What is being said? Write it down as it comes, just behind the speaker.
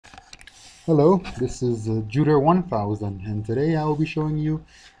Hello, this is Juder 1000, and today I will be showing you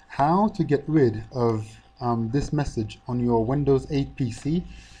how to get rid of this message on your Windows 8 PC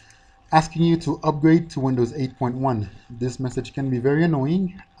asking you to upgrade to Windows 8.1. This message can be very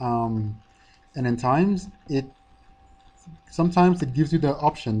annoying, and in times sometimes it gives you the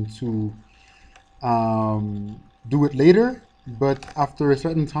option to do it later, but after a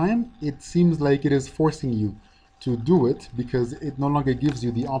certain time, it seems like it is forcing you to do it because it no longer gives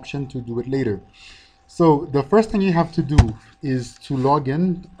you the option to do it later. So the first thing you have to do is to log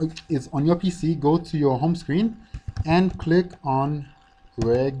in, is on your PC, go to your home screen and click on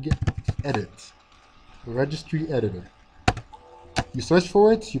regedit, registry editor. You search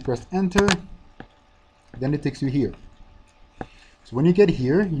for it, you press enter, then it takes you here. So when you get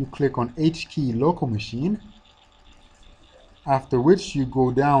here, you click on HKey local machine, after which you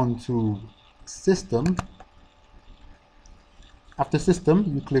go down to system. After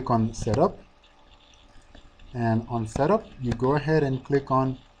system, you click on setup, and on setup, you go ahead and click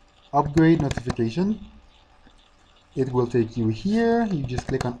on upgrade notification. It will take you here. You just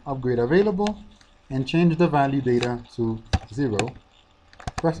click on upgrade available and change the value data to 0.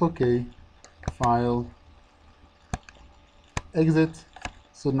 Press OK, file, exit.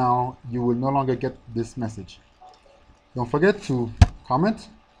 So now you will no longer get this message. Don't forget to comment,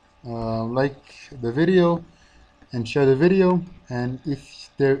 like the video, and share the video. And if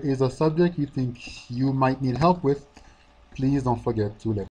there is a subject you think you might need help with, please don't forget to let